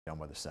on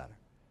Weather Center.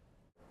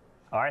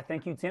 All right,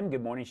 thank you, Tim.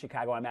 Good morning,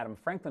 Chicago. I'm Adam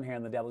Franklin here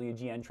in the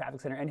WGN Traffic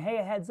Center. And hey,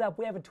 a heads up,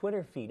 we have a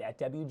Twitter feed at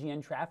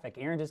WGN Traffic.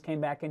 Aaron just came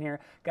back in here,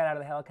 got out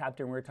of the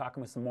helicopter, and we were talking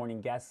with some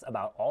morning guests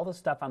about all the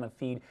stuff on the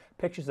feed.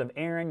 Pictures of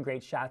Aaron,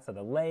 great shots of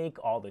the lake,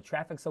 all the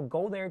traffic. So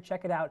go there,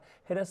 check it out.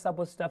 Hit us up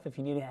with stuff if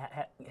you need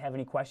to have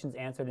any questions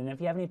answered. And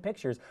if you have any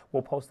pictures,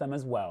 we'll post them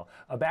as well.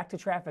 Back to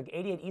traffic,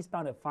 88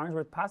 eastbound at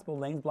Farnsworth. Possible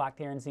lanes blocked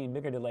here and seeing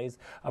bigger delays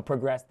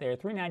progress there.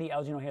 390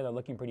 Elgin O'Hare, they're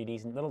looking pretty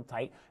decent, a little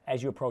tight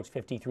as you approach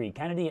 53.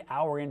 Kennedy,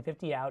 hour in,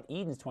 50 out.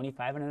 Eden's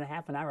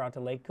 25.5 an hour out to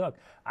Lake Cook.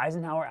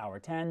 Eisenhower, hour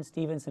 10.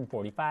 Stevenson,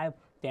 45.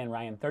 Dan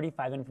Ryan,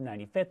 35 in from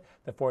 95th.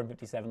 The Ford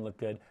 57 looked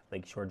good.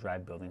 Lakeshore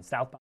Drive building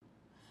southbound.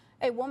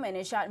 A woman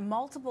is shot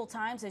multiple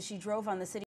times as she drove on the city